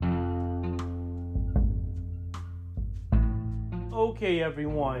Okay,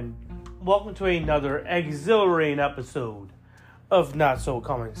 everyone, welcome to another exhilarating episode of Not So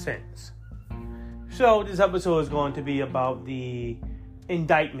Common Sense. So, this episode is going to be about the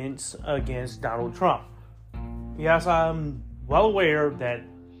indictments against Donald Trump. Yes, I'm well aware that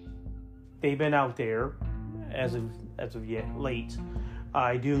they've been out there as of yet late.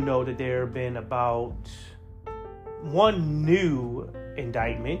 I do know that there have been about one new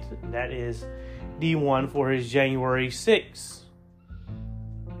indictment, and that is the one for his January 6th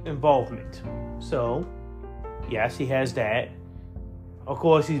involvement. So, yes, he has that. Of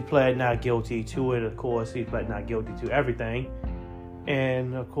course, he's pled not guilty to it. Of course, he's pled not guilty to everything.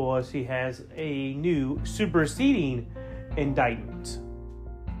 And, of course, he has a new superseding indictment.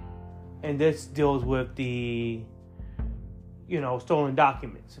 And this deals with the, stolen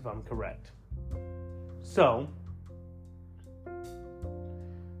documents, if I'm correct. So,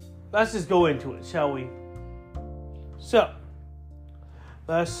 let's just go into it, shall we? So,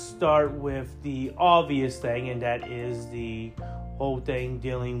 let's start with the obvious thing, and that is the whole thing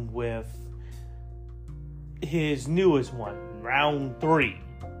dealing with his newest one, round 3,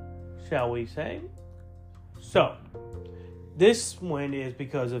 shall we say? So, this one is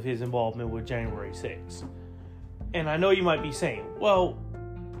because of his involvement with January 6th. And I know you might be saying, well,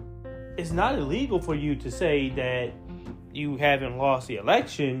 it's not illegal for you to say that you haven't lost the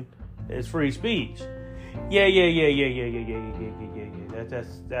election. It's free speech. Yeah.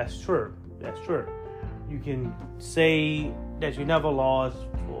 That's true. That's true. You can say that you never lost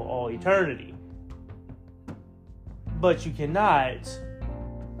for all eternity. But you cannot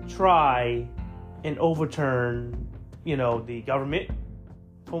try and overturn, the government,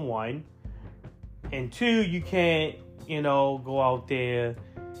 for one. And two, you can't, go out there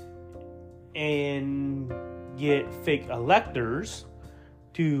and get fake electors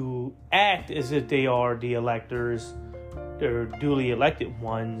to act as if they are the electors, they're duly elected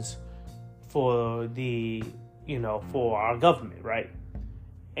ones for the, for our government, right?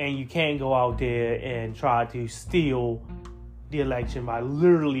 And you can't go out there and try to steal the election by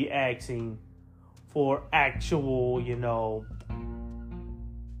literally asking for actual,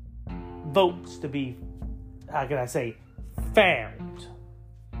 votes to be, how can I say, found,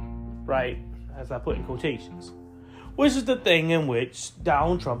 right? As I put in quotations. Which is the thing in which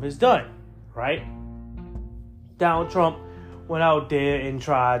Donald Trump has done, right? Donald Trump went out there and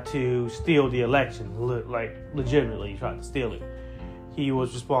tried to steal the election, legitimately tried to steal it. He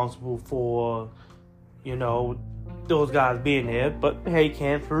was responsible for, those guys being there, but hey,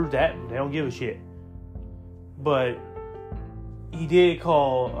 can't prove that. They don't give a shit. But he did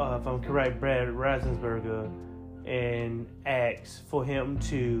call, if I'm correct, Brad Raffensperger and asked for him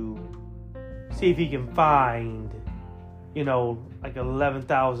to see if he can find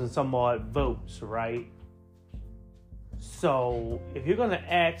 11,000 some odd votes, right? So, if you're going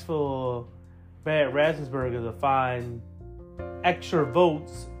to ask for Brad Raffensperger to find extra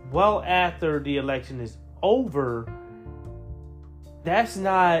votes well after the election is over, that's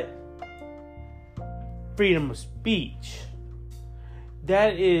not freedom of speech.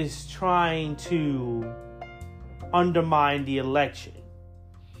 That is trying to undermine the election.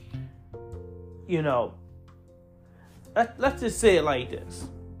 Let's just say it like this.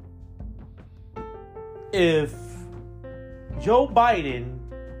 If Joe Biden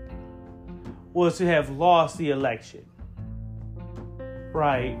was to have lost the election,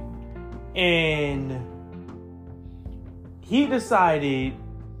 right, and he decided,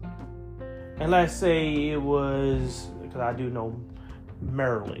 and let's say it was, because I do know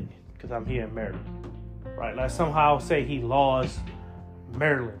Maryland, because I'm here in Maryland, right, let's somehow say he lost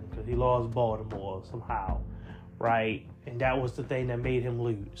Maryland, because he lost Baltimore somehow, right? And that was the thing that made him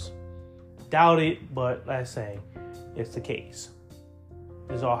lose. Doubt it, but let's say it's the case.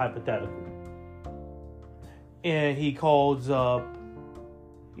 It's all hypothetical. And he calls up,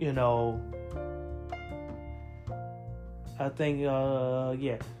 I think,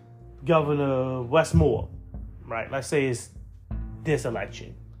 Governor Westmore, right? Let's say it's this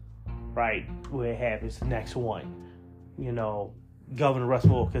election, right? Where it happens, the next one. Governor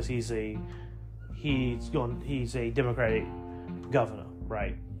Westmore, because he's a Democratic governor,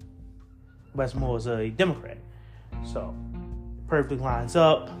 right? Westmore is a Democrat, so perfectly lines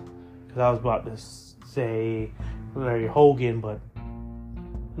up. Because I was about to say Larry Hogan, but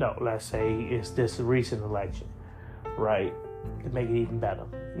no, let's say it's this recent election, right? To make it even better,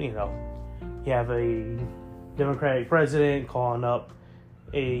 you have a Democratic president calling up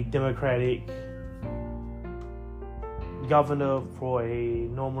a Democratic governor for a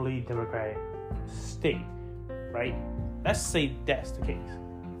normally Democratic state, right? Let's say that's the case.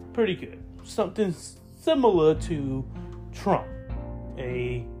 Pretty good. Something similar to Trump,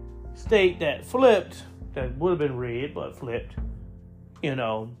 a state that flipped, that would have been red, but flipped,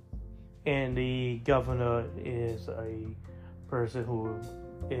 and the governor is a person who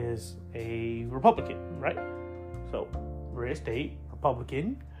is a Republican, right? So, red state,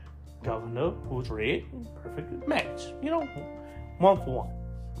 Republican, governor who's red, perfect match, 1 for 1,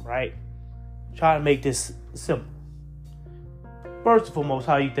 right? Try to make this simple. First and foremost,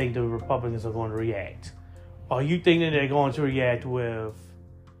 how you think the Republicans are going to react? Are you thinking they're going to react with,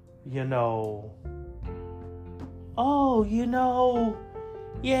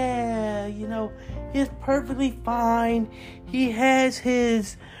 he's perfectly fine. He has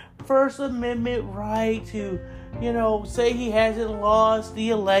his First Amendment right to, say he hasn't lost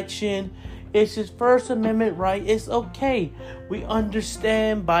the election. It's his First Amendment right. It's okay. We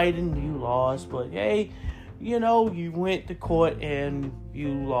understand, Biden, you lost, but hey, you went to court and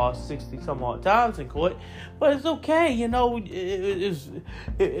you lost 60 some odd times in court, but it's okay.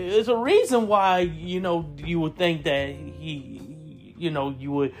 It's a reason why, you would think that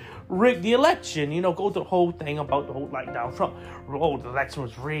you would rig the election, go through the whole thing about the whole, like, Donald Trump, the election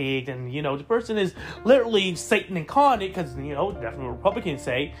was rigged, and, the person is literally Satan incarnate, because,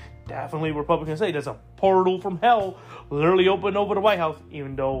 definitely Republicans say there's a portal from hell literally open over the White House,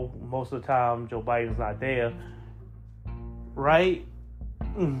 even though most of the time Joe Biden's not there, right?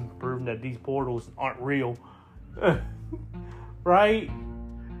 Proving that these portals aren't real, right?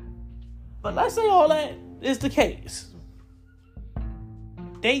 But let's say all that is the case.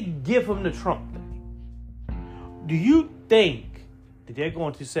 They give him the Trump thing. Do you think that they're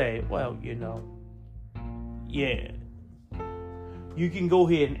going to say, well, yeah, you can go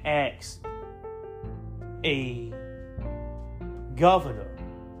ahead and ask a governor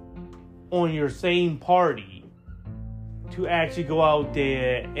on your same party to actually go out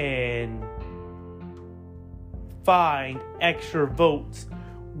there and find extra votes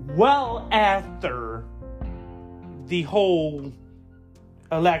well after the whole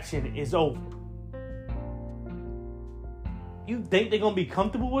election is over? You think they're going to be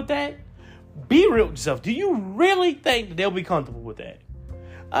comfortable with that? Be real with yourself. Do you really think that they'll be comfortable with that?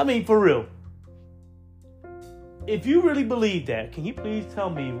 I mean, for real. If you really believe that, can you please tell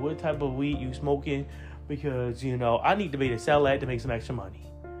me what type of weed you smoking? Because, I need to be able to sell that to make some extra money.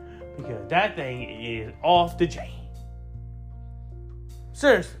 Because that thing is off the chain.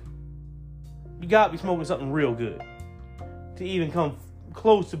 Seriously. You gotta be smoking something real good to even come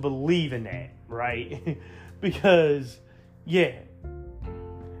close to believing that, right? Because, yeah,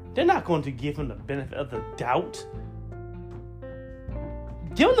 they're not going to give him the benefit of the doubt.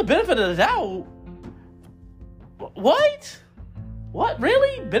 Give him the benefit of the doubt? What? What?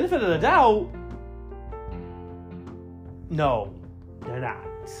 Really? Benefit of the doubt? No, they're not.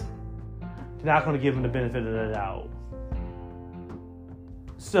 They're not going to give him the benefit of the doubt.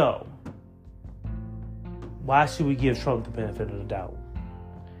 So, why should we give Trump the benefit of the doubt?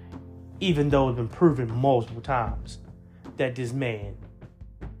 Even though it's been proven multiple times that this man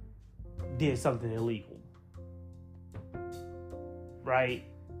did something illegal. Right?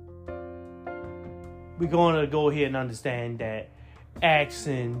 We're going to go ahead and understand that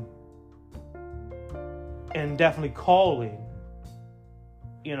asking and definitely calling,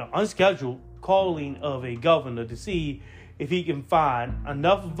 unscheduled calling of a governor to see if he can find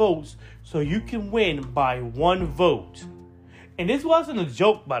enough votes so you can win by 1 vote. And this wasn't a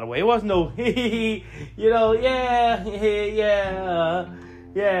joke, by the way. It wasn't no,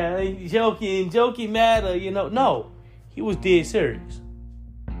 joking matter, No, he was dead serious.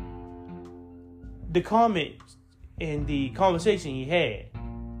 The comments and the conversation he had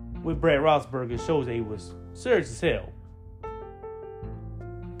with Brad Roethlisberger shows that he was serious as hell.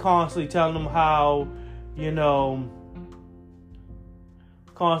 Constantly telling him how,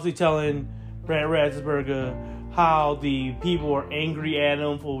 constantly telling Brad Roethlisberger how the people are angry at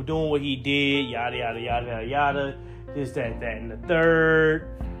him for doing what he did, yada, yada, yada, yada, yada, this, that, and the third,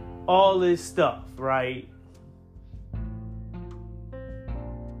 all this stuff, right?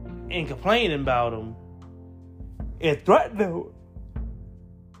 And complaining about him and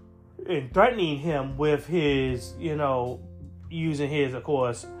threatening him with his, using his, of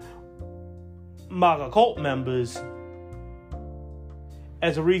course, MAGA cult members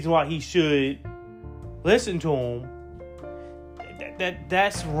as a reason why he should listen to him.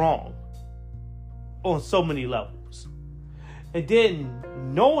 That's wrong on so many levels. And then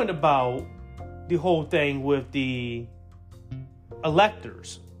knowing about the whole thing with the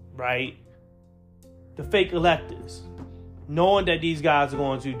electors, right? The fake electors. Knowing that these guys are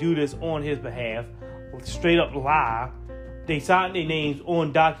going to do this on his behalf, straight up lie. They signed their names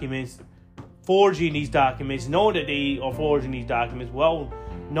on documents forging these documents, knowing that they are forging these documents, well,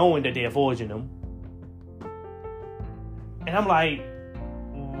 knowing that they're forging them. And I'm like,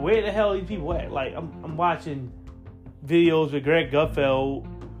 where the hell are these people at? Like, I'm watching videos with Greg Gutfeld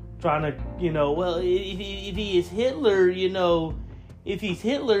trying to, well, if he is Hitler, if he's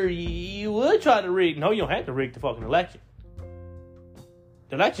Hitler, you would try to rig. No, you don't have to rig the fucking election.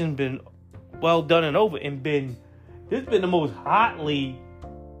 The election's been well done and over, and this has been the most hotly,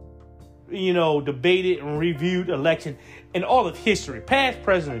 debated and reviewed election in all of history, past,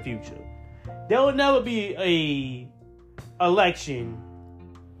 present, and future. There will never be a election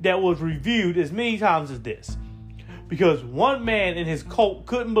that was reviewed as many times as this, because one man in his cult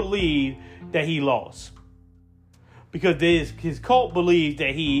couldn't believe that he lost, because his cult believes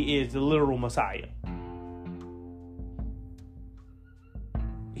that he is the literal Messiah.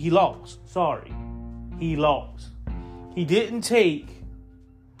 He lost. Sorry. He lost. He didn't take...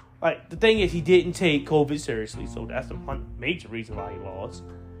 the thing is, he didn't take COVID seriously, so that's the one major reason why he lost.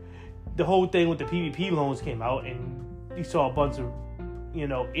 The whole thing with the PPP loans came out, and you saw a bunch of,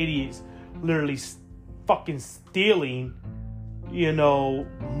 idiots literally fucking stealing,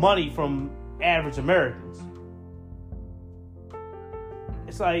 money from average Americans.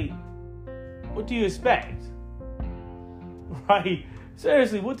 It's like, what do you expect? Right?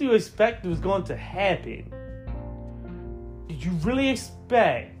 Seriously, what do you expect was going to happen? Did you really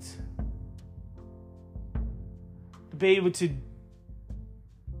expect to be able to...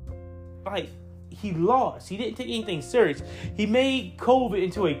 he lost. He didn't take anything serious. He made COVID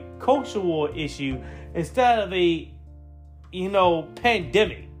into a culture war issue instead of a,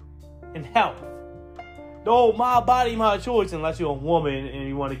 pandemic and health. No, my body, my choice, unless you're a woman and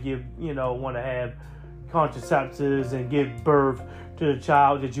you want to give, want to have contraceptives and give birth to the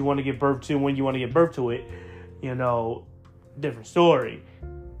child that you want to give birth to when you want to give birth to it, different story.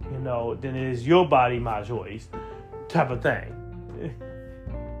 Then it is your body, my choice type of thing.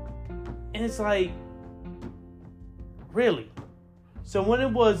 And it's like, really? So when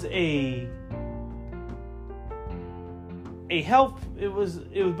it was a health, it was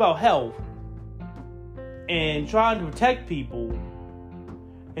about health and trying to protect people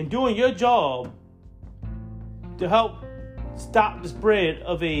and doing your job to help stop the spread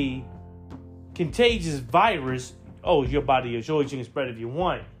of a contagious virus. Oh, your body, your choice, you can spread if you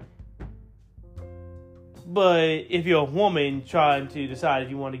want. But if you're a woman trying to decide if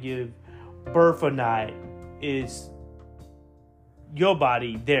you want to give birth or not, it's your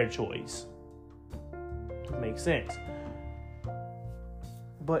body, their choice. It makes sense.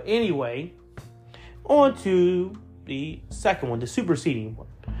 But anyway, on to the second one, the superseding one.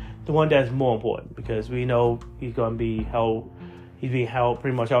 The one that's more important, because we know he's going to be held, he's being held,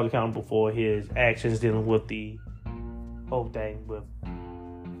 pretty much held accountable for his actions dealing with the whole thing with,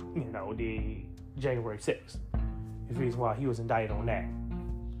 the January 6th. The reason why he was indicted on that.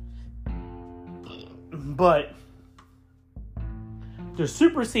 But the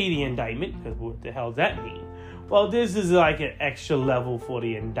superseding indictment, because what the hell does that mean? Well, this is like an extra level for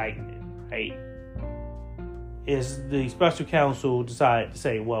the indictment, right? Is the special counsel decided to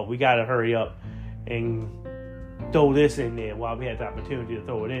say, well, we got to hurry up and throw this in there while we had the opportunity to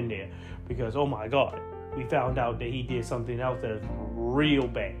throw it in there. Because, oh my God, we found out that he did something else that's real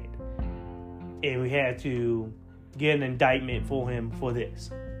bad. And we had to get an indictment for him for this.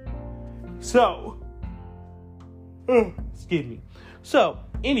 So, excuse me. So,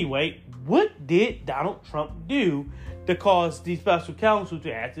 anyway, what did Donald Trump do to cause the special counsel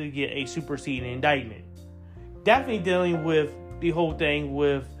to have to get a superseding indictment? Definitely dealing with the whole thing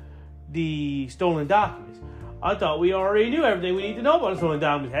with the stolen documents. I thought we already knew everything we need to know about the stolen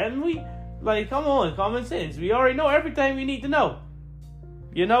documents, hadn't we? Like, come on, common sense. We already know everything we need to know.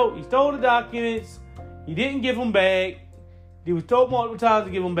 He stole the documents. He didn't give them back. He was told multiple times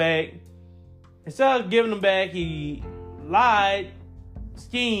to give them back. Instead of giving them back, he lied,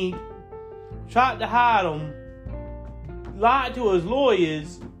 schemed, tried to hide them, lied to his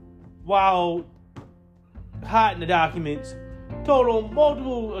lawyers while hiding the documents, told on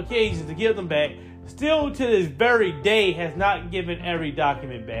multiple occasions to give them back. Still to this very day has not given every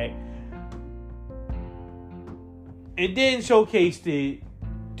document back. It then showcased it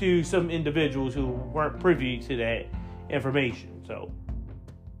to some individuals who weren't privy to that information. So,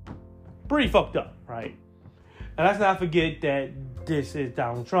 pretty fucked up, right? And let's not forget that this is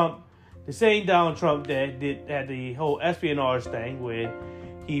Donald Trump. The same Donald Trump that had the whole espionage thing where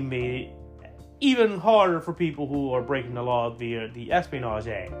he made it even harder for people who are breaking the law via the Espionage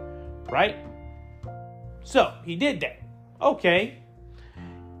Act, right? So, he did that. Okay.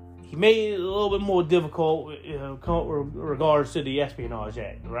 He made it a little bit more difficult in regards to the Espionage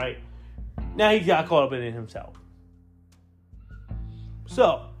Act, right? Now he got caught up in it himself.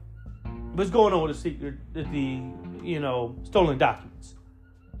 So, what's going on with the stolen documents?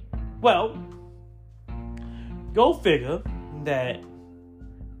 Well, go figure that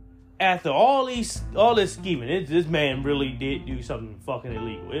after all this scheming, this man really did do something fucking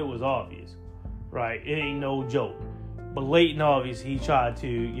illegal. It was obvious, right? It ain't no joke. Blatant obvious. He tried to,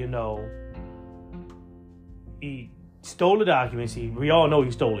 he stole the documents. We all know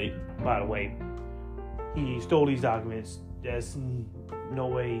he stole it, by the way. He stole these documents. There's no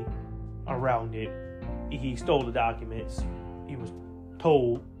way around it. He stole the documents. He was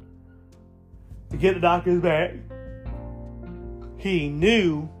told to get the documents back. He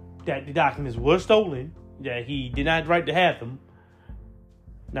knew that the documents were stolen, that he did not have the right to have them.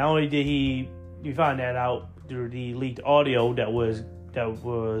 Not only did he find that out through the leaked audio that was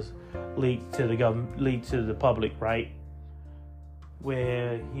leaked to the government, leaked to the public, right?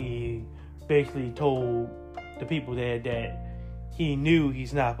 Where he basically told the people there that he knew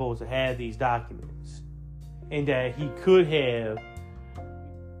he's not supposed to have these documents, and that he could have,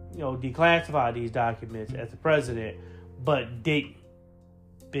 declassified these documents as the president, but didn't.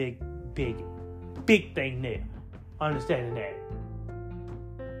 Big thing there. Understanding that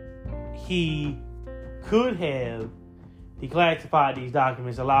he could have declassified these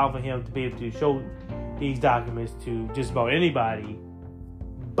documents, allowing for him to be able to show these documents to just about anybody,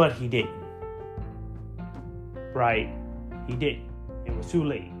 but he didn't. Right? He didn't. It was too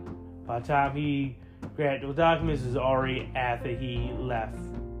late. By the time he grabbed those documents, it was already after he left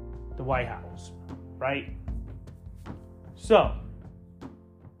the White House. Right? So,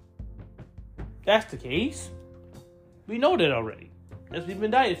 that's the case. We know that already. That's what we've been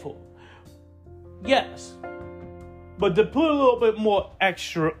indicted for. Yes. But to put a little bit more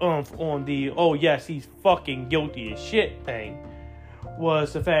extra oomph on the, oh yes, he's fucking guilty as shit thing,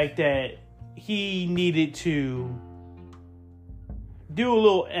 was the fact that he needed to do a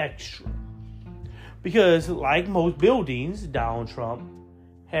little extra. Because like most buildings, Donald Trump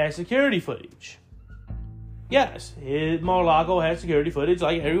has security footage. Yes, Mar-a-Lago has security footage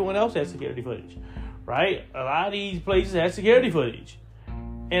like everyone else has security footage, right? A lot of these places have security footage.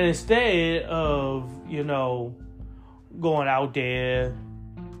 And instead of, going out there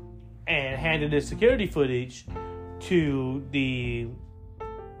and handing this security footage to the,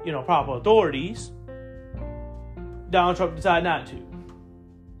 proper authorities, Donald Trump decided not to.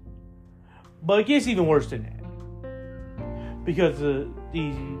 But it gets even worse than that. Because the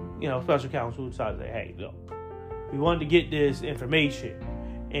special counsel decided to say, hey, look, we wanted to get this information.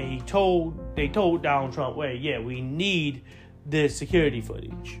 And they told Donald Trump, well, yeah, we need this security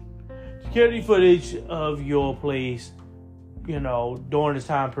footage. Security footage of your place, during this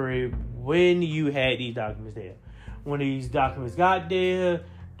time period when you had these documents there. When these documents got there,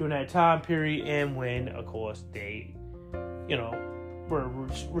 during that time period, and when, of course, they, were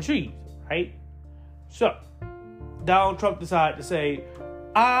retrieved, right? So, Donald Trump decided to say,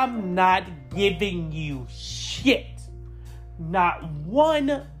 I'm not giving you shit. Not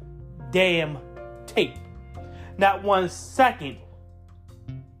one damn tape. Not 1 second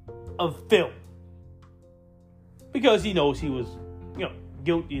of film. Because he knows he was,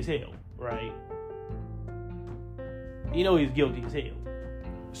 guilty as hell, right? He knows he's guilty as hell.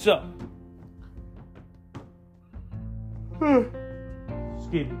 So,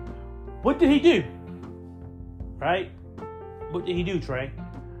 excuse me. What did he do? Right? What did he do, Trey?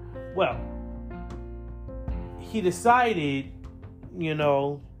 Well, he decided,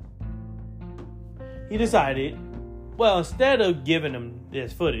 well, instead of giving him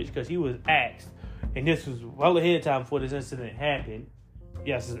this footage, because he was asked, and this was well ahead of time before this incident happened.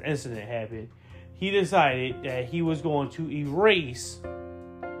 Yes, this incident happened. He decided that he was going to erase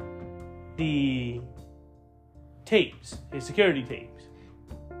the tapes, his security tapes.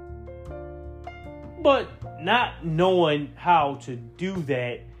 But not knowing how to do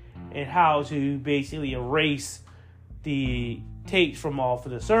that and how to basically erase the tapes from off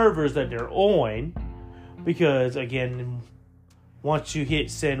of the servers that they're on, because again, once you hit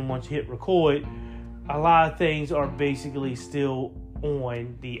send, once you hit record, a lot of things are basically still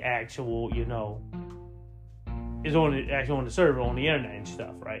on the actual, is on the server, on the internet and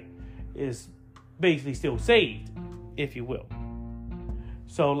stuff, right? It's basically still saved, if you will.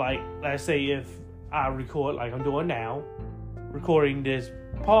 So, like, let's say if I record, like I'm doing now, recording this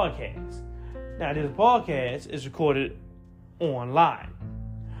podcast. Now, this podcast is recorded online.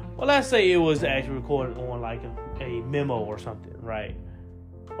 Well, let's say it was actually recorded on like a memo or something, right?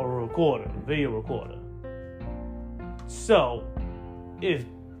 Or a recorder, a video recorder. So, if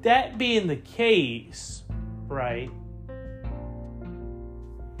that being the case, right,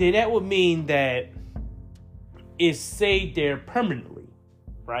 then that would mean that it's stayed there permanently,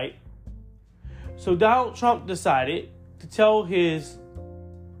 right? So Donald Trump decided to tell his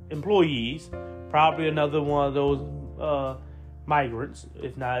employees, probably another one of those migrants,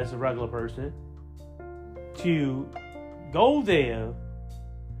 if not as a regular person, to go there,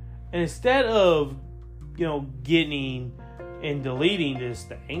 and instead of, getting and deleting this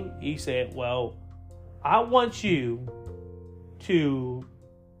thing, he said, well, I want you to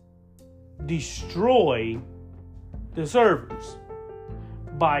destroy the servers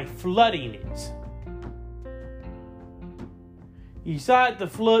by flooding it. He decided to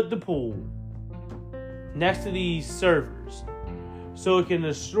flood the pool next to these servers so it can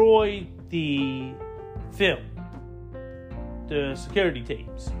destroy the film, the security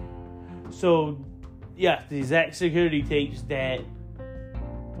tapes. So, yes, the exact security tapes that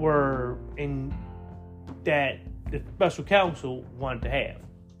were in that the special counsel wanted to have,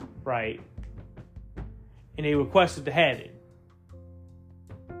 right? And they requested to have it,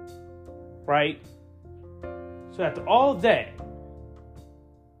 right? So after all of that,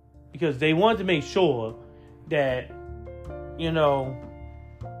 because they wanted to make sure that, they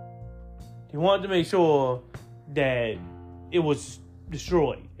wanted to make sure that it was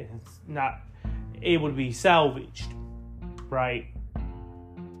destroyed and it's not able to be salvaged, right?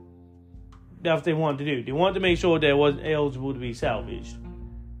 That's what they wanted to do. They wanted to make sure that it wasn't eligible to be salvaged.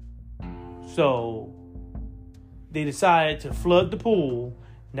 So they decided to flood the pool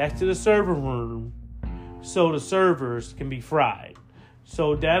next to the server room so the servers can be fried.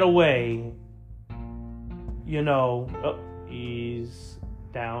 So that way, he's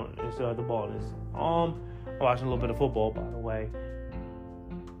down and still at the ball. I'm watching a little bit of football, by the way.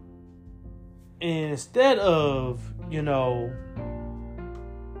 And instead of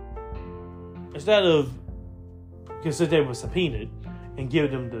because they were subpoenaed and give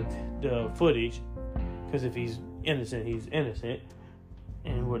them the footage, because if he's innocent,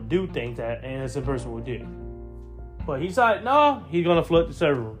 and would do things that an innocent person would do. But he decided, no, he's going to flood the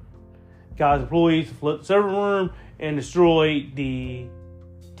server room. Got his employees to flood the server room and destroy the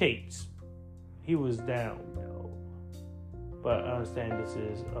tapes. He was down, But I understand this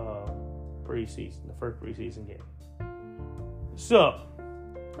is preseason, the first preseason game. So,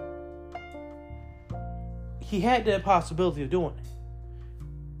 he had that possibility of doing it.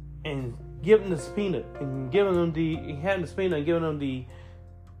 And giving the subpoena and giving them the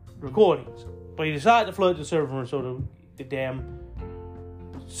recordings. But he decided to flood the server room so the damn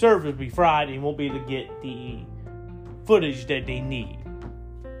servers be fried and won't be able to get the footage that they need.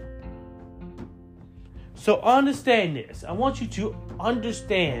 So understand this. I want you to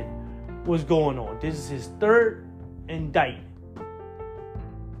understand what's going on. This is his third indictment.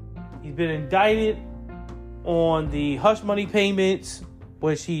 He's been indicted on the hush money payments,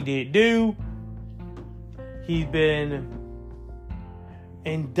 which he did do. He's been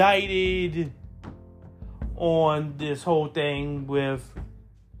indicted on this whole thing with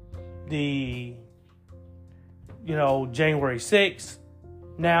the, January 6th.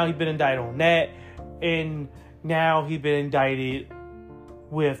 Now he's been indicted on that. And now he's been indicted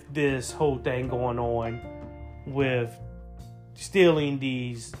with this whole thing going on with stealing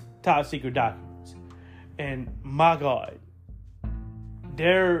these top secret documents. And my God,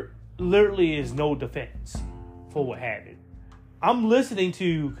 there literally is no defense for what happened. I'm listening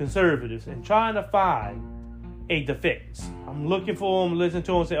to conservatives and trying to find a defense. I'm looking for them, listening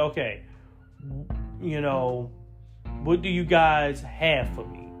to them, and say, okay, what do you guys have for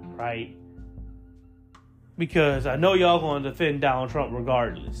me, right? Because I know y'all going to defend Donald Trump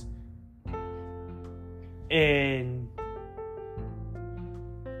regardless. And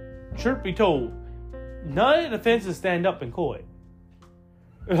truth be told, none of the defenses stand up in court.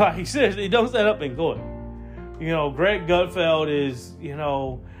 Like, seriously, don't stand up in court. Greg Gutfeld is,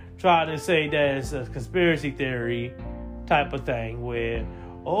 trying to say that it's a conspiracy theory type of thing where,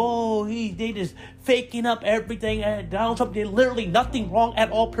 they just faking up everything. And Donald Trump did literally nothing wrong at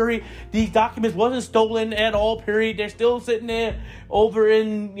all, period. These documents wasn't stolen at all, period. They're still sitting there over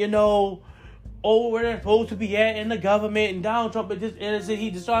in, over where they're supposed to be at in the government. And Donald Trump is just innocent. He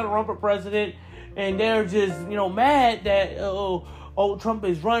just trying to run for president. And they're just, mad that, Trump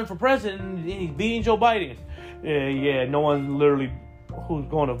is running for president and he's beating Joe Biden. No one literally who's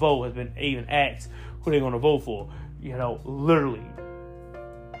going to vote has been even asked who they're going to vote for. Literally.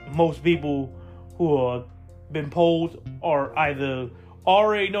 Most people who have been polled are either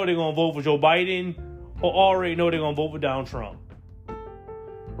already know they're going to vote for Joe Biden or already know they're going to vote for Donald Trump.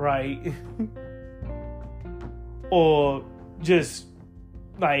 Right? Or just,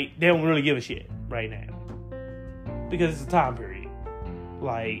 they don't really give a shit right now. Because it's a time period.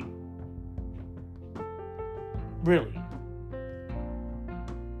 Like, really.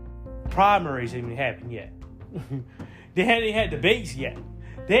 Primaries haven't happened yet. They hadn't had debates yet.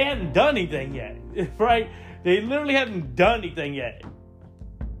 They hadn't done anything yet. Right? They literally haven't done anything yet.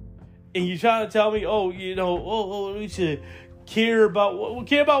 And you trying to tell me, we should care about what? We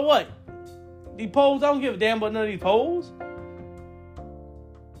care about what? These polls? I don't give a damn about none of these polls.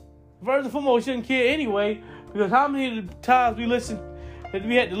 First and foremost, we shouldn't care anyway, because how many times we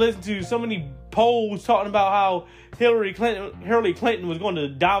had to listen to so many polls talking about how Hillary Clinton was going to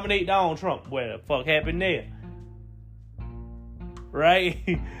dominate Donald Trump. What the fuck happened there? Right?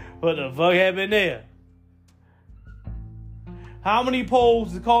 What the fuck happened there? How many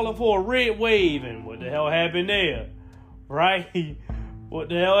polls is calling for a red wave, and what the hell happened there? Right? What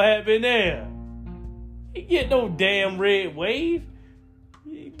the hell happened there? You get no damn red wave.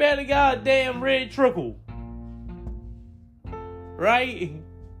 You better got a damn red trickle. Right?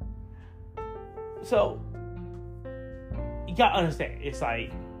 So, you gotta understand. It's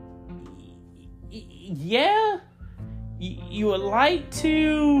like, yeah, you would like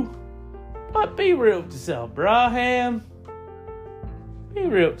to, but be real with yourself, Braham. Be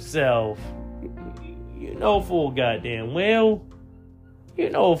real with yourself. You know full goddamn well.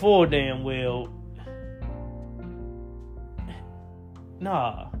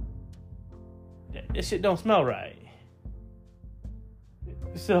 Nah. That shit don't smell right.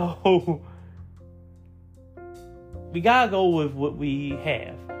 So, we gotta go with what we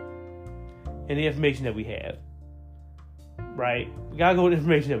have. And the information that we have. Right? We gotta go with the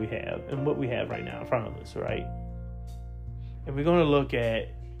information that we have. And what we have right now in front of us, right? And we're gonna look at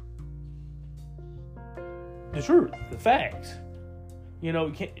the truth, the facts. You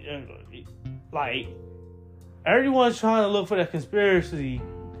can't, everyone's trying to look for that conspiracy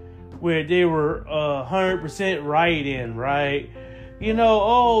where they were 100% right in, right?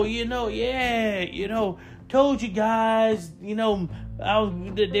 Told you guys,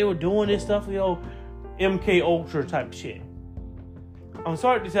 they were doing this stuff, MK Ultra type shit. I'm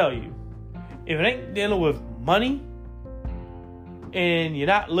sorry to tell you, if it ain't dealing with money and you're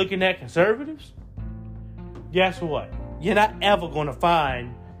not looking at conservatives, guess what? You're not ever going to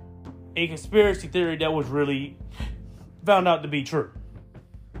find a conspiracy theory that was really found out to be true.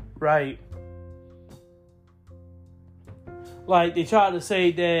 Right? Like, they tried to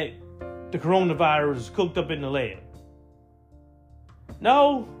say that the coronavirus was cooked up in the lab.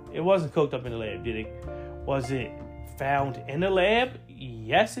 No, it wasn't cooked up in the lab, did it? Was it found in the lab?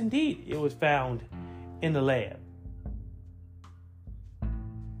 Yes, indeed. It was found in the lab.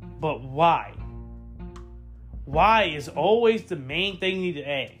 But why? Why is always the main thing you need to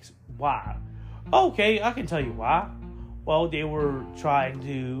ask. Why? Okay, I can tell you why. Well, they were trying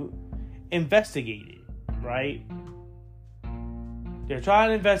to investigate it, right? They're trying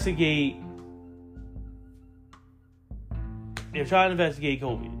to investigate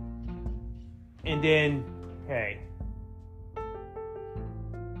COVID. And then, hey.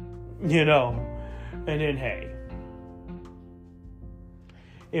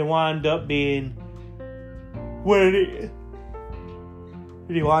 It wound up being where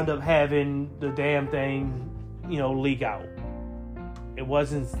they wound up having the damn thing, leak out. It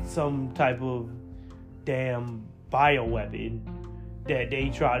wasn't some type of damn bioweapon that they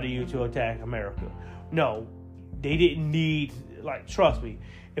tried to use to attack America. No, they didn't need, trust me.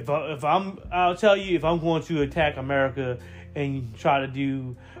 I'll tell you, if I'm going to attack America and try to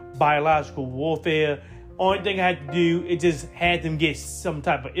do biological warfare, only thing I had to do is just had them get some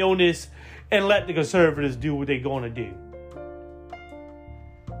type of illness and let the conservatives do what they're going to do.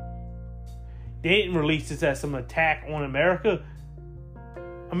 They didn't release this as some attack on America.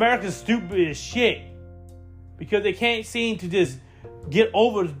 America's stupid as shit because they can't seem to just get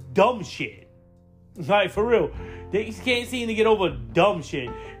over dumb shit. Like, for real. They can't seem to get over dumb shit.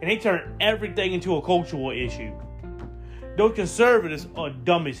 And they turn everything into a cultural issue. Those conservatives are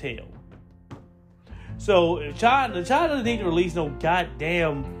dumb as hell. So, if China doesn't need to release no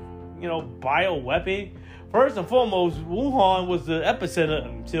goddamn, bioweapon. First and foremost, Wuhan was the epicenter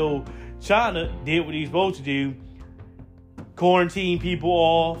until China did what he's supposed to do. Quarantine people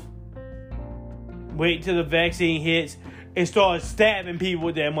off. Wait till the vaccine hits. And start stabbing people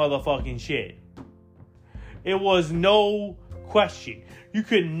with that motherfucking shit. It was no question. You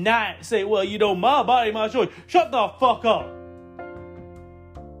could not say, well, my body, my choice. Shut the fuck up.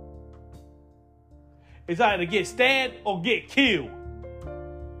 It's either get stabbed or get killed.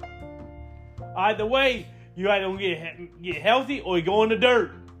 Either way, you either gonna get healthy or you go in the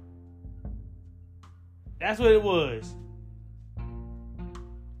dirt. That's what it was.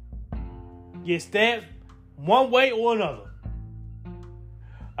 Get stabbed one way or another.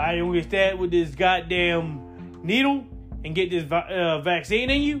 I don't get stabbed with this goddamn needle and get this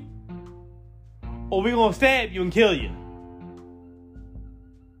vaccine in you, or we gonna stab you and kill you.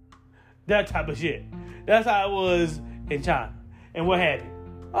 That type of shit. That's how it was in China. And what happened?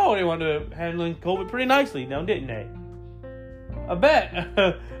 Oh, they wound up handling COVID pretty nicely, now didn't they? I bet.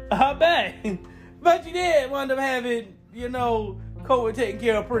 I bet. But you did wind up having, COVID taken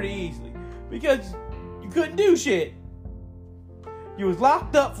care of pretty easily. Because you couldn't do shit. You was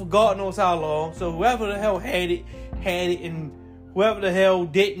locked up for God knows how long. So whoever the hell had it, and whoever the hell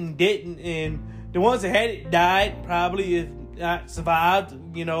didn't. And the ones that had it died, probably, if not survived,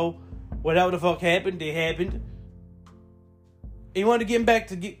 whatever the fuck happened, they happened. And you wanted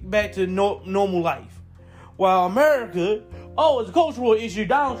to get back to normal life. While America, it's a cultural issue.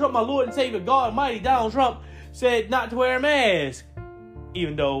 Donald Trump, my Lord and Savior, God Almighty, Donald Trump said not to wear a mask.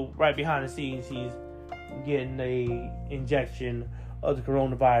 Even though right behind the scenes, he's getting a injection of the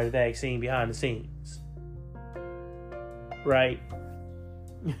coronavirus vaccine behind the scenes. Right?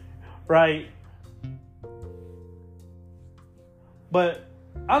 Right? But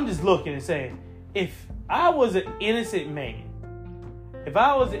I'm just looking and saying, if I was an innocent man,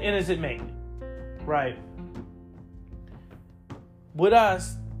 right, would I,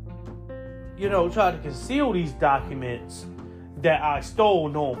 try to conceal these documents that I stole,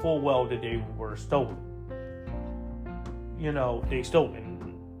 knowing full well that they were stolen? They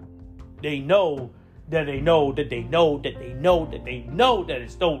stolen. They know that they know that they know that they know that they know that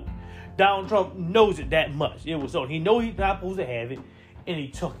it's stolen. Donald Trump knows it that much. It was stolen. He knows he's not supposed to have it, and he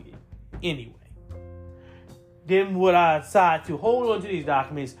took it anyway. Then would I decide to hold on to these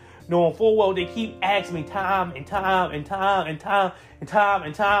documents, knowing full well they keep asking me time and time again,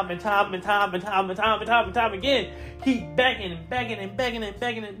 keep begging and begging and begging and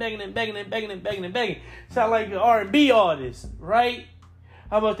begging and begging and begging and begging and begging and begging. Sound like an R&B artist, right?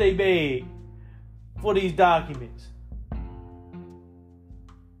 How much they beg for these documents?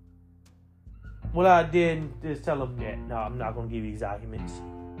 Well, I didn't just tell them that, no, I'm not going to give you these documents.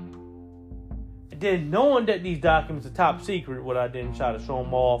 And then knowing that these documents are top secret, what I didn't try to show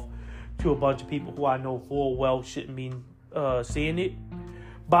them off to a bunch of people who I know full well shouldn't be seeing it.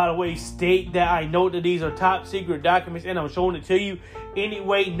 By the way, state that I know that these are top secret documents and I'm showing it to you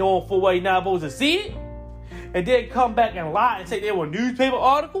anyway, knowing full well you're not supposed to see it. And then come back and lie and say they were newspaper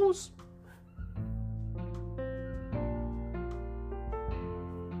articles.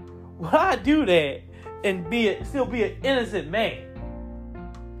 Would I do that and still be an innocent man?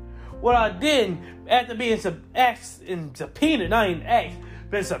 What I did, after being subpoenaed, not even asked,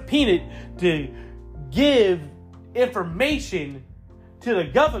 been subpoenaed to give information to the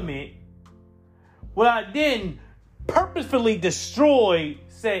government, what I then purposefully destroy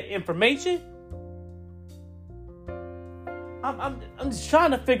said information? I'm just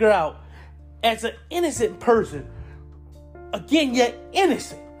trying to figure out, as an innocent person, again, yet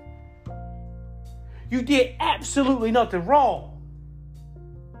innocent, you did absolutely nothing wrong.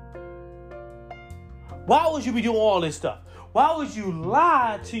 Why would you be doing all this stuff? Why would you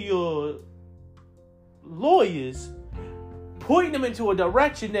lie to your lawyers, putting them into a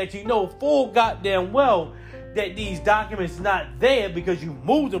direction that you know full goddamn well that these documents not there because you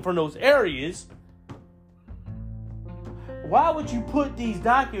moved them from those areas? Why would you put these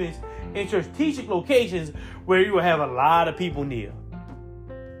documents in strategic locations where you will have a lot of people near?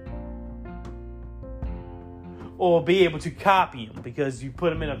 Or be able to copy them because you put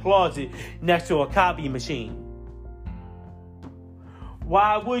them in a closet next to a copy machine?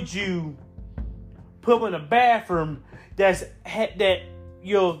 Why would you put them in a bathroom that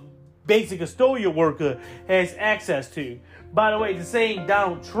your basic custodial worker has access to? By the way, the same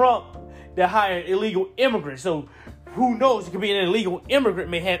Donald Trump that hired illegal immigrants. So who knows, it could be an illegal immigrant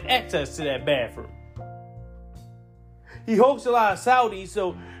may have access to that bathroom. He hosts a lot of Saudis,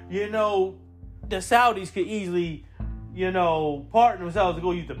 so, the Saudis could easily, partner themselves to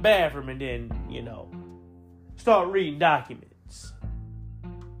go use the bathroom and then, start reading documents.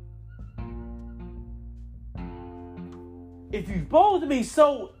 If you're supposed to be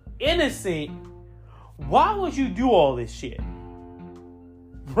so innocent, why would you do all this shit?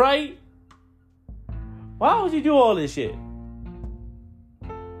 Right? Why would you do all this shit?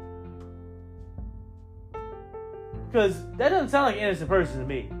 Because that doesn't sound like an innocent person to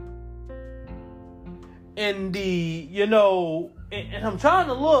me. And and I'm trying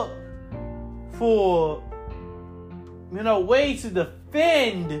to look for, ways to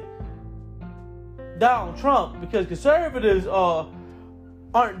defend Donald Trump because conservatives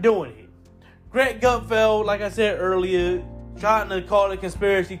aren't doing it. Greg Gutfeld, like I said earlier, trying to call it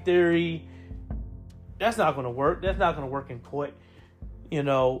conspiracy theory. That's not going to work. That's not going to work in court. You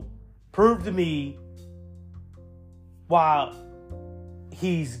know, prove to me why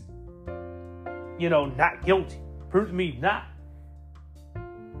he's, you know, not guilty. Prove to me not.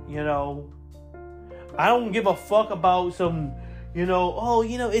 You know, I don't give a fuck about some, you know, oh,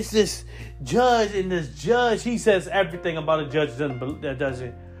 you know, it's this judge, and this judge, he says everything about a judge that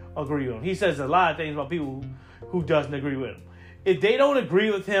doesn't agree with him. He says a lot of things about people who doesn't agree with him. If they don't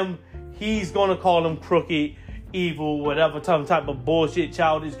agree with him, he's going to call them crooked, evil, whatever type of bullshit,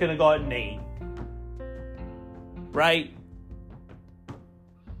 childish, kindergarten name. Right?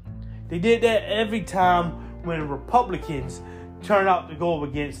 They did that every time when Republicans turn out to go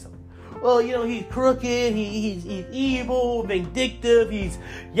against him. Well, you know, he's crooked, he's evil, vindictive, he's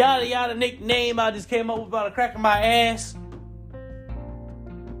yada yada nickname I just came up with about a crack in my ass.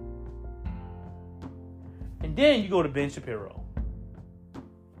 And then you go to Ben Shapiro.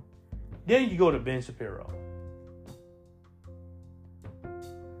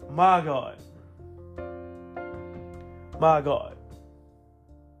 My God.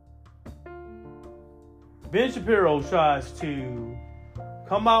 Ben Shapiro tries to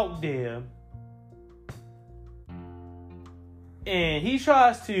come out there and he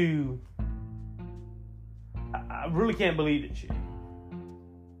tries to, I really can't believe this shit.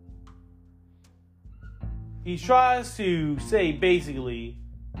 He tries to say basically,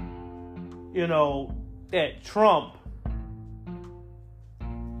 you know, that Trump,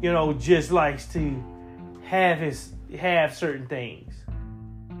 you know, just likes to have certain things.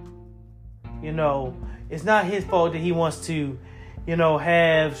 You know, it's not his fault that he wants to, you know,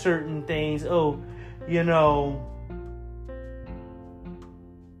 have certain things. You know,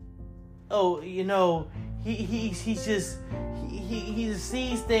 he just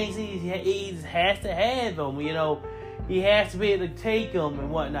sees things. He just has to have them. You know, he has to be able to take them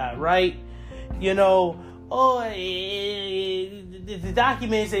and whatnot, right? You know, the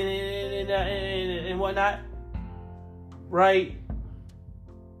documents and whatnot, right?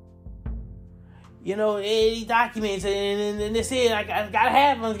 You know, he documents and they say I gotta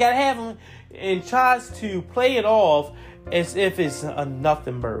have them, and tries to play it off as if it's a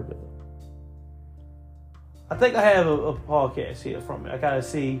nothing burger. I think I have a podcast here from it. I gotta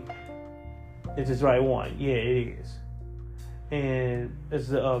see if it's the right one. Yeah, it is. And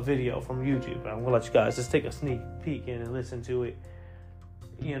it's a video from YouTube. I'm gonna let you guys just take a sneak peek in and listen to it.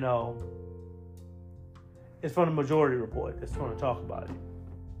 You know, it's from the Majority Report that's going to talk about it.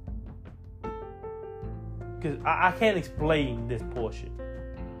 Because I can't explain this portion.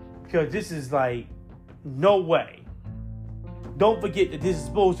 Because this is like, no way. Don't forget that this is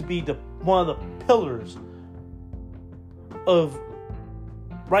supposed to be one of the pillars of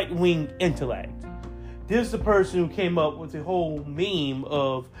right-wing intellect. This is the person who came up with the whole meme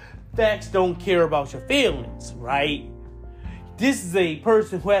of facts don't care about your feelings, right? This is a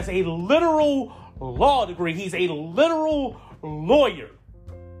person who has a literal law degree. He's a literal lawyer.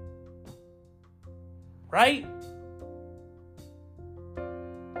 Right?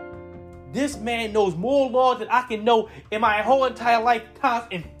 This man knows more law than I can know in my whole entire life times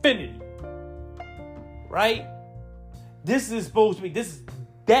infinity. Right? This is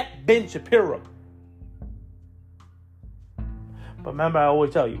that Ben Shapiro. But remember, I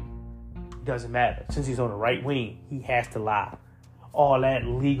always tell you, it doesn't matter. Since he's on the right wing, he has to lie. All that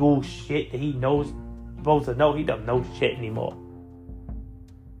legal shit that he knows, supposed to know, he doesn't know shit anymore.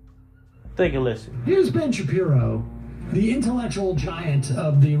 Take a listen. Here's Ben Shapiro, the intellectual giant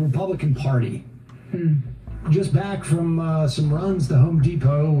of the Republican Party. Just back from some runs to Home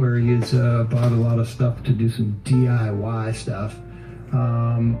Depot, where he's bought a lot of stuff to do some DIY stuff.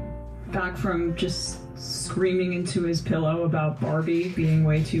 Back from just screaming into his pillow about Barbie being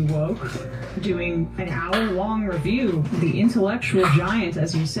way too woke, doing an hour-long review. The intellectual giant,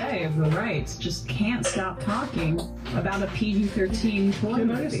 as you say, of the right just can't stop talking about a PG-13 toy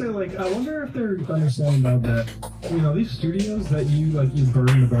movie. Can I say, like, I wonder if they're understanding about that. You know, these studios that you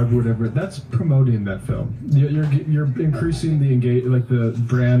burn the Barbie, whatever, that's promoting that film. You're increasing the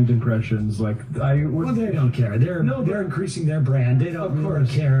brand impressions. Well, they don't care. They're increasing their brand. They don't really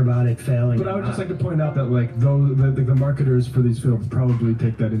care about it failing. But I would just like to point out that the marketers for these films probably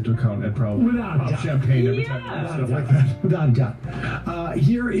take that into account and probably pop champagne every time and stuff like that. Without a doubt.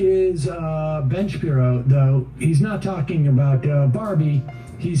 Here is Ben Shapiro, though he's not talking about Barbie.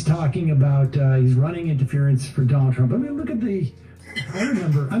 He's talking about he's running interference for Donald Trump. I mean, look at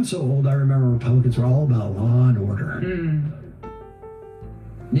I'm so old, I remember Republicans were all about law and order.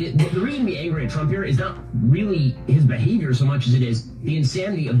 The reason to be angry at Trump here is not really his behavior so much as it is the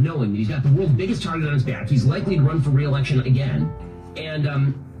insanity of knowing that he's got the world's biggest target on his back. He's likely to run for re-election again.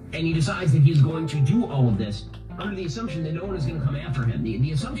 And he decides that he's going to do all of this under the assumption that no one is going to come after him.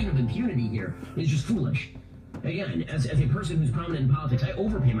 The assumption of impunity here is just foolish. Again, as a person who's prominent in politics, I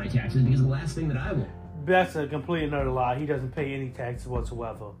overpay my taxes because the last thing that I will. That's a complete and utter lie. He doesn't pay any taxes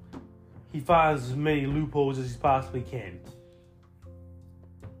whatsoever. He finds as many loopholes as he possibly can.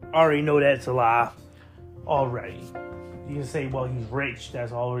 I already know that's a lie. Already. You can say, well, he's rich.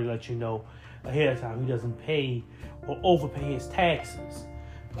 That's already let you know ahead of time. He doesn't pay or overpay his taxes.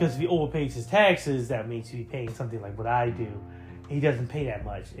 Because if he overpays his taxes, that means he'd be paying something like what I do. He doesn't pay that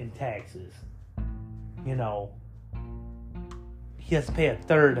much in taxes. You know, he has to pay a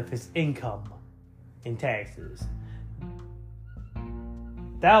third of his income in taxes.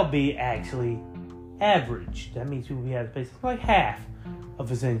 That'll be actually average. That means he has to pay something like half of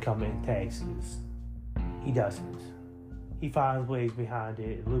his income in taxes. He doesn't. He finds ways behind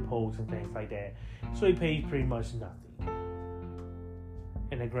it, loopholes and things like that. So he pays pretty much nothing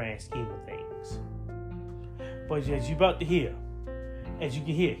in the grand scheme of things. But as you're about to hear, as you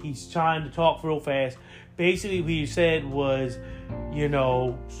can hear, he's trying to talk real fast. Basically, what he said was, you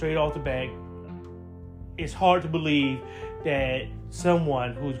know, straight off the bat, it's hard to believe that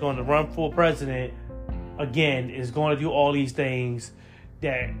someone who's going to run for president again is going to do all these things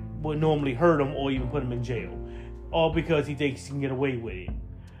that would normally hurt him or even put him in jail. All because he thinks he can get away with it.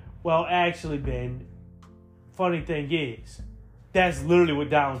 Well, actually, Ben, funny thing is, that's literally what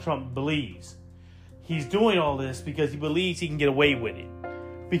Donald Trump believes. He's doing all this because he believes he can get away with it.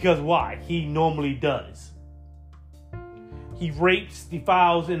 Because why? He normally does. He rapes,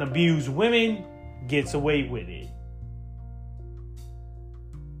 defiles, and abuses women, gets away with it.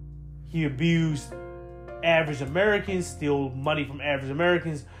 He abused average Americans, steal money from average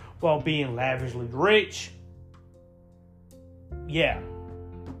Americans while being lavishly rich. Yeah.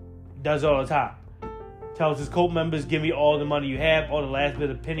 Does it all the time. Tells his cult members, give me all the money you have, all the last bit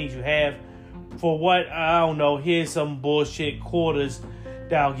of pennies you have. For what? I don't know. Here's some bullshit quarters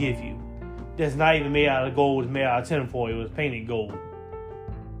that I'll give you. That's not even made out of gold. It's made out of tinfoil. It was painted gold.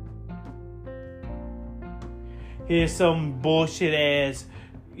 Here's some bullshit ass,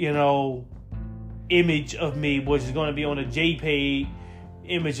 you know, image of me, which is going to be on a JPEG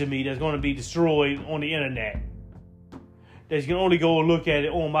image of me that's going to be destroyed on the internet. That you can only go look at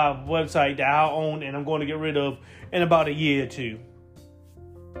it on my website that I own and I'm going to get rid of in about a year or two.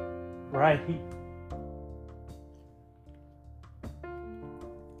 Right?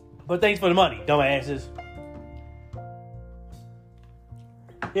 But thanks for the money, dumbasses.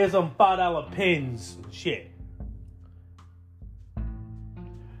 Here's some $5 pins. Shit.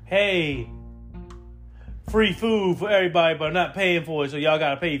 Hey, free food for everybody, but I'm not paying for it, so y'all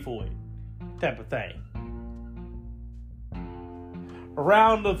gotta pay for it. Type of thing.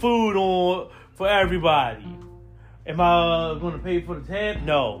 Around the food on for everybody. Am I gonna pay for the tab?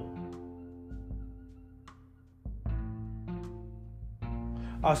 No.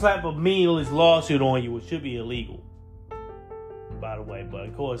 I'll slap a meaningless lawsuit on you, which should be illegal, by the way. But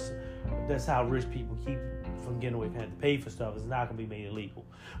of course, that's how rich people keep from getting away with having to pay for stuff. It's not going to be made illegal.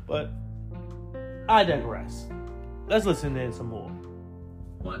 But I digress. Let's listen in some more.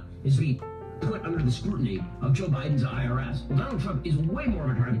 What is to be put under the scrutiny of Joe Biden's IRS? Well, Donald Trump is way more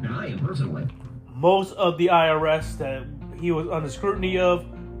of a target than I am personally. Most of the IRS that he was under scrutiny of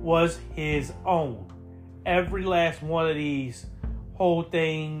was his own. Every last one of these whole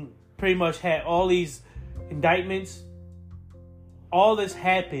thing pretty much had all these indictments. All this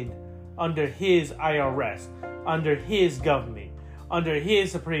happened under his IRS, under his government, under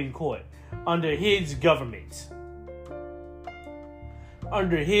his Supreme Court, under his government,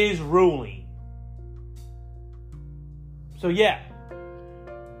 under his ruling. So yeah,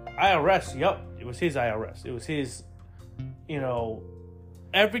 IRS, yep, it was his IRS. It was his,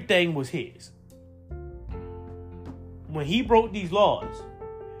 everything was his. When he broke these laws,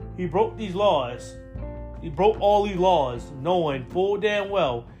 he broke all these laws knowing full damn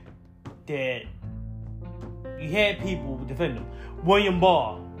well that you had people defend him. William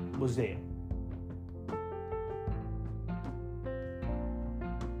Barr was there.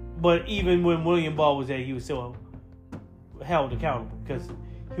 But even when William Barr was there, he was still held accountable because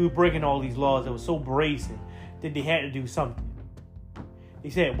he was breaking all these laws that were so brazen that they had to do something. He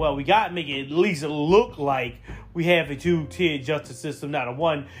said, well, we got to make it at least look like we have a two-tier justice system, not a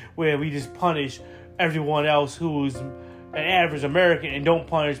one where we just punish everyone else who's an average American and don't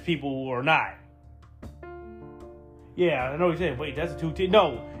punish people who are not. Yeah, I know what you're saying. Wait, that's a two-tier?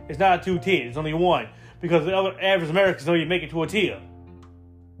 No, it's not a two-tier. It's only one. Because the other average Americans don't even make it to a tier.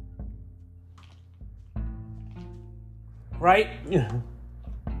 Right?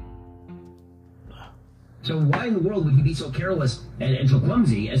 So why in the world would he be so careless and so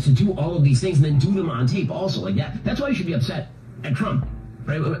clumsy as to do all of these things and then do them on tape also like that? That's why you should be upset at Trump,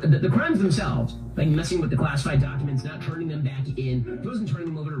 right? The crimes themselves, like messing with the classified documents, not turning them back in, wasn't turning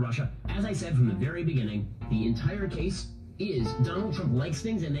them over to Russia. As I said from the very beginning, the entire case is Donald Trump likes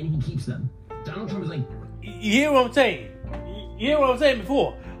things and then he keeps them. Donald Trump is like... You hear what I'm saying? You hear what I was saying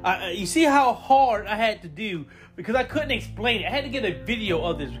before? You see how hard I had to do because I couldn't explain it. I had to get a video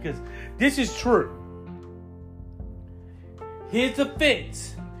of this because this is true. His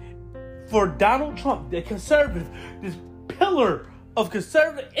offense for Donald Trump, the conservative, this pillar of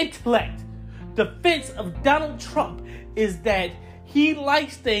conservative intellect, the offense of Donald Trump is that he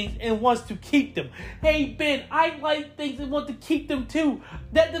likes things and wants to keep them. Hey, Ben, I like things and want to keep them too.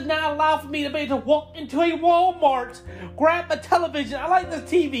 That does not allow for me to be able to walk into a Walmart, grab a television. I like this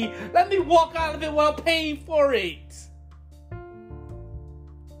TV. Let me walk out of it while paying for it.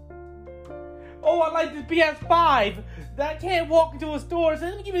 Oh, I like this PS5. I can't walk into a store. So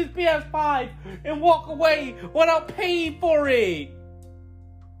let me give me this PS5 and walk away without paying for it.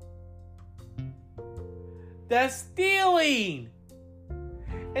 That's stealing.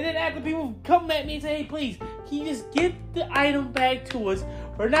 And then after people come at me and say, hey, please, can you just give the item back to us?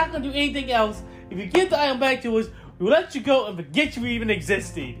 We're not going to do anything else. If you give the item back to us, we'll let you go and forget you even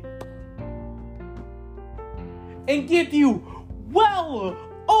existed. And give you well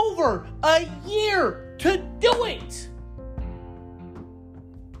over a year to do it.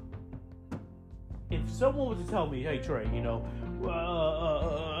 If someone was to tell me, hey, Trey, you know,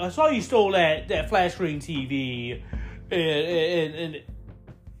 I saw you stole that flat screen TV and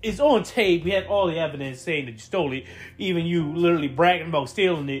it's on tape. We had all the evidence saying that you stole it. Even you literally bragging about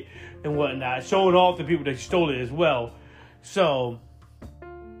stealing it and whatnot. Showing off the people that you stole it as well. So,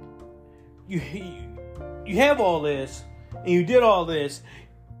 you have all this. And you did all this.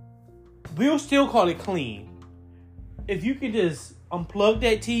 We'll still call it clean. If you can just unplug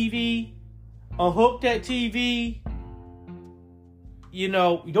that TV. Unhook that TV. You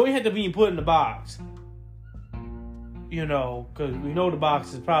know, you don't even have to be put in the box. You know, because we know the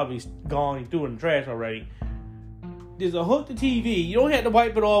box is probably gone and threw in the trash already. Just unhook the TV. You don't have to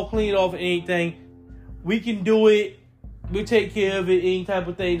wipe it off, clean it off, or anything. We can do it. We'll take care of it. Any type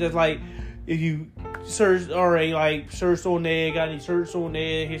of thing that's like, if you search, already like search on there, got any search on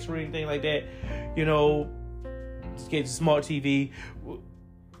there, history, anything like that. You know, just get the smart TV.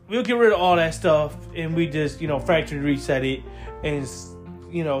 We'll get rid of all that stuff, and we just, you know, factory reset it, and,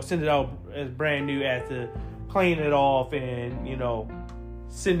 you know, send it out as brand new after clean it off and, you know,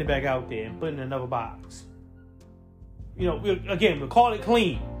 send it back out there and put it in another box. You know, we'll call it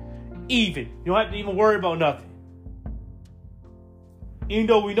clean, even. You don't have to even worry about nothing. Even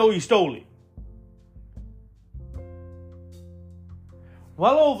though we know you stole it.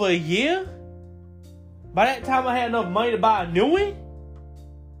 Well over a year? By that time I had enough money to buy a new one?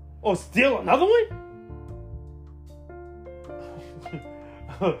 Or steal another one?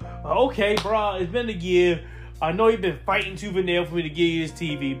 Okay, bro, it's been a year. I know you've been fighting tooth and nail for me to give you this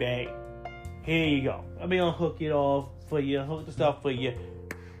TV back. Here you go. Let me unhook it off for you, unhook the stuff for you.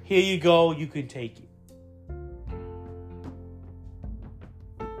 Here you go, you can take it.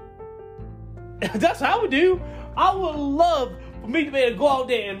 That's what I would do. I would love for me to be able to go out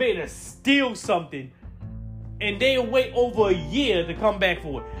there and be able to steal something. And they'll wait over a year to come back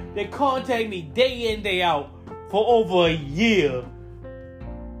for it. They contact me day in, day out for over a year.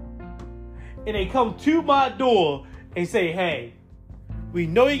 And they come to my door and say, hey, we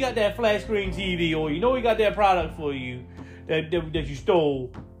know you got that flat screen TV, or you know we got that product for you that you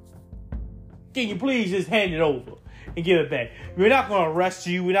stole. Can you please just hand it over and give it back? We're not going to arrest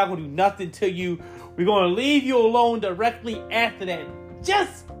you. We're not going to do nothing to you. We're going to leave you alone directly after that.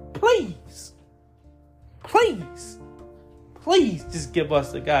 Just please. Please just give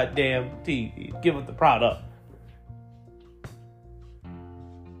us the goddamn TV. Give us the product.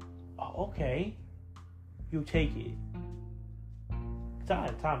 Oh, okay. You take it. Cause I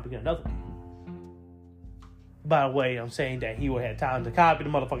had time to get another one. By the way, I'm saying that he would have time to copy the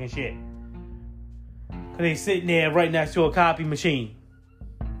motherfucking shit. Cause they sitting there right next to a copy machine.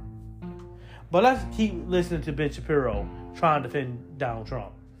 But let's keep listening to Ben Shapiro trying to defend Donald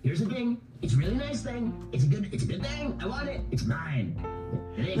Trump. Here's the thing. It's a really nice thing. It's a good thing. I want it. It's mine.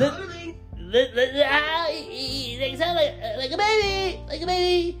 It ain't part of me. They sound like a baby, like a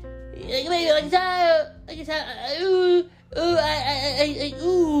baby, like a child, Ooh,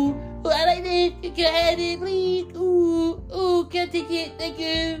 I like this. Can I have it, please? Ooh, can I take it? Thank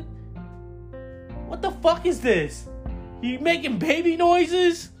you. What the fuck is this? He making baby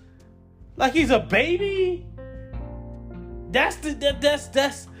noises? Like he's a baby? That's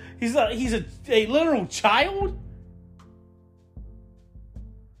He's a literal child.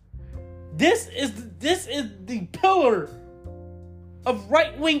 This is the pillar of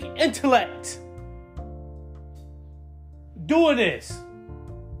right-wing intellect doing this.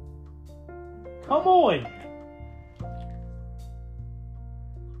 Come on.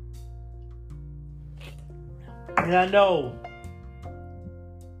 And I know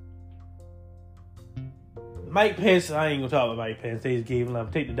Mike Pence, I ain't gonna talk about Mike Pence. They just gave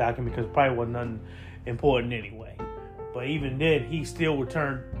him take the document because it probably wasn't nothing important anyway. But even then, he still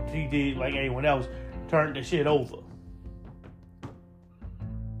returned. He did like anyone else, turned the shit over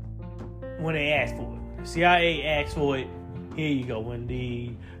when they asked for it. The CIA asked for it. Here you go. When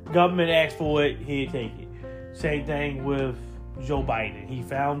the government asked for it, here, take it. Same thing with Joe Biden. He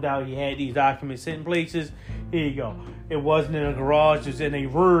found out he had these documents sitting places. Here you go. It wasn't in a garage. It was in a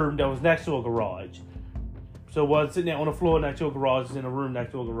room that was next to a garage. So it wasn't sitting there on the floor next to a garage. It was in a room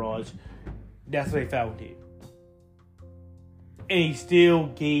next to a garage. That's where they found it. And he still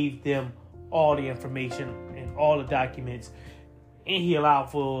gave them all the information and all the documents. And he allowed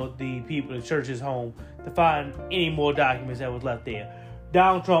for the people at Church's home to find any more documents that was left there.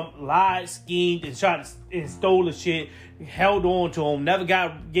 Donald Trump lied, schemed, and stole the shit, held on to him, never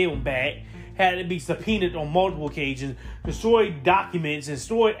gave him back, had to be subpoenaed on multiple occasions, destroyed documents,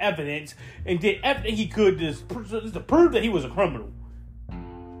 destroyed evidence, and did everything he could to prove that he was a criminal.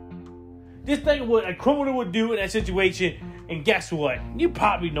 Just think of what a criminal would do in that situation, and guess what? You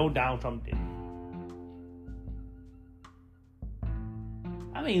probably know Donald Trump did.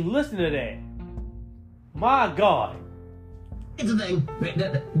 I mean, listen to that. My God. It's a thing.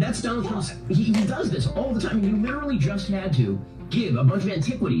 That's Donald Trump. He does this all the time. You literally just had to give a bunch of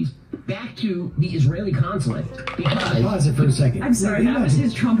antiquities back to the Israeli consulate because... Pause it for a second. I'm sorry, that was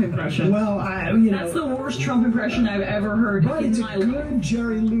his Trump impression. Well, that's the worst Trump impression I've ever heard but in it's my a good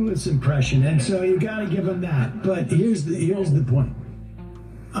Jerry Lewis impression, and so you got to give him that. But here's the point.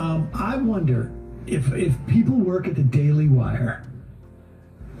 I wonder if people work at the Daily Wire,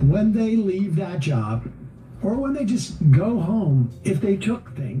 when they leave that job, or when they just go home, if they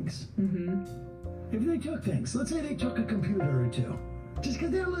took things. Mm-hmm. If they took things, let's say they took a computer or two, just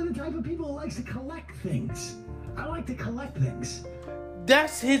because they're the type of people who likes to collect things. I like to collect things.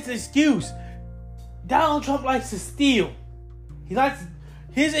 That's his excuse. Donald Trump likes to steal.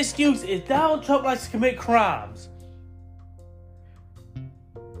 His excuse is Donald Trump likes to commit crimes.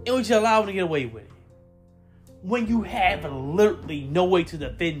 And we should allow him to get away with it. When you have literally no way to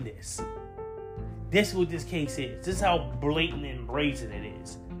defend this. This is what this case is. This is how blatant and brazen it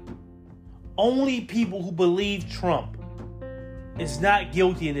is. Only people who believe Trump is not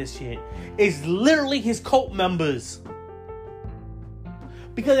guilty in this shit is literally his cult members.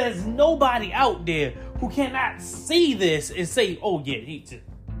 Because there's nobody out there who cannot see this and say, oh yeah, he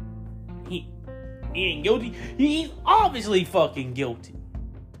ain't guilty. He's obviously fucking guilty.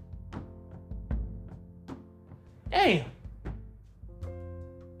 Damn.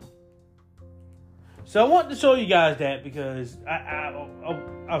 So I want to show you guys that because I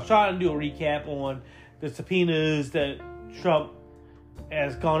was trying to do a recap on the subpoenas that Trump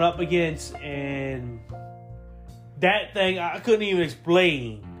has gone up against, and that thing I couldn't even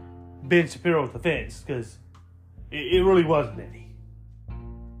explain Ben Shapiro's defense because it really wasn't any.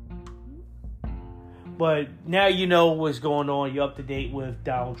 But now you know what's going on. You're up to date with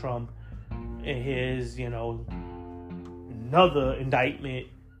Donald Trump and his, another indictment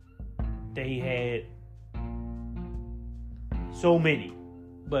that he had. So many.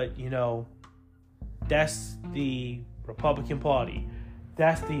 But, that's the Republican Party.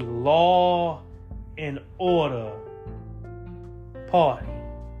 That's the law and order party.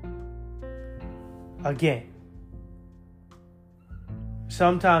 Again.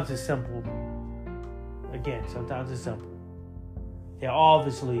 Sometimes it's simple. Again, sometimes it's simple. They're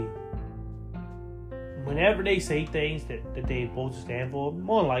obviously, whenever they say things that they're supposed to stand for,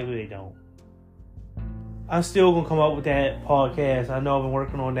 more than likely they don't. I'm still going to come up with that podcast. I know I've been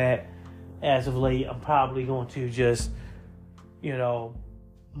working on that as of late. I'm probably going to just,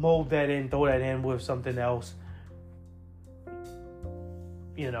 mold that in, throw that in with something else,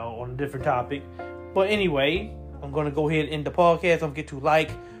 on a different topic. But anyway, I'm going to go ahead and end the podcast. Don't forget to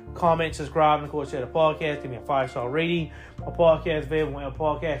like, comment, subscribe, and of course share the podcast. Give me a 5-star rating. My podcast is available on Apple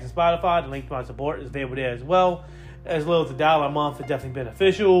Podcasts and Spotify. The link to my support is available there as well. As little as $1 a month is definitely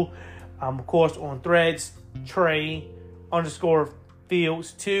beneficial. I'm of course on Threads,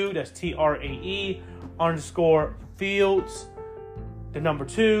 Trey_Fields2. That's TRAE_Fields. The number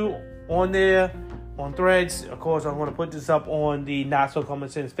 2 on there on Threads. Of course, I'm going to put this up on the Not So Common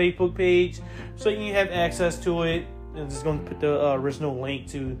Sense Facebook page so you can have access to it I'm just going to put the original link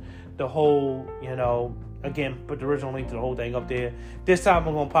to the whole, again, put the original link to the whole thing up there. This time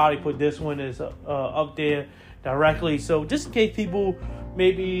I'm going to probably put this one as up there directly. So just in case people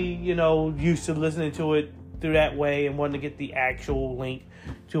maybe, used to listening to it through that way and wanting to get the actual link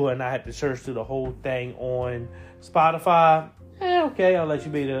to it and I have to search through the whole thing on Spotify, okay, I'll let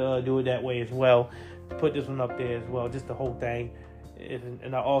you be able to do it that way as well. Put this one up there as well, just the whole thing.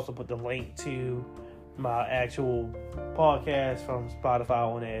 And I also put the link to my actual podcast from Spotify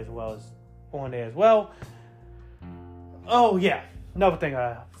on there as well. Oh yeah, another thing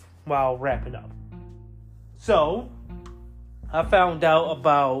while wrapping up. So I found out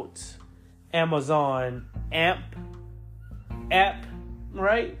about Amazon app,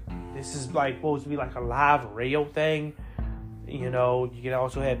 right? This is like supposed to be like a live radio thing. You can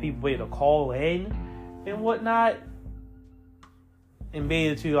also have people able to call in and whatnot, and be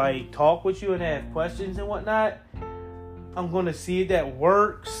able to like talk with you and have questions and whatnot. I'm gonna see if that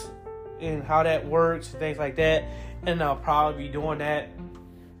works and how that works and things like that, and I'll probably be doing that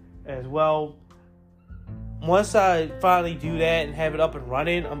as well. Once I finally do that and have it up and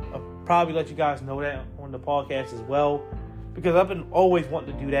running, I'll probably let you guys know that on the podcast as well, because I've been always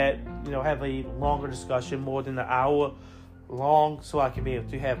wanting to do that. Have a longer discussion, more than an hour long, so I can be able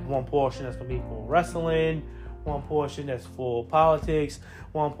to have one portion that's gonna be for wrestling, one portion that's for politics,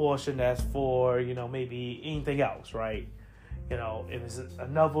 one portion that's for, maybe anything else, right? If it's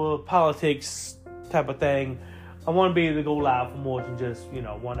another politics type of thing, I want to be able to go live for more than just,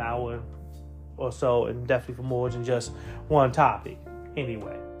 1 hour or so, and definitely for more than just one topic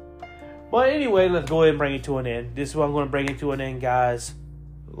anyway. But anyway, let's go ahead and bring it to an end. This is what I'm going to bring it to an end, guys,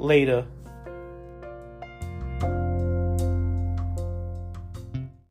 later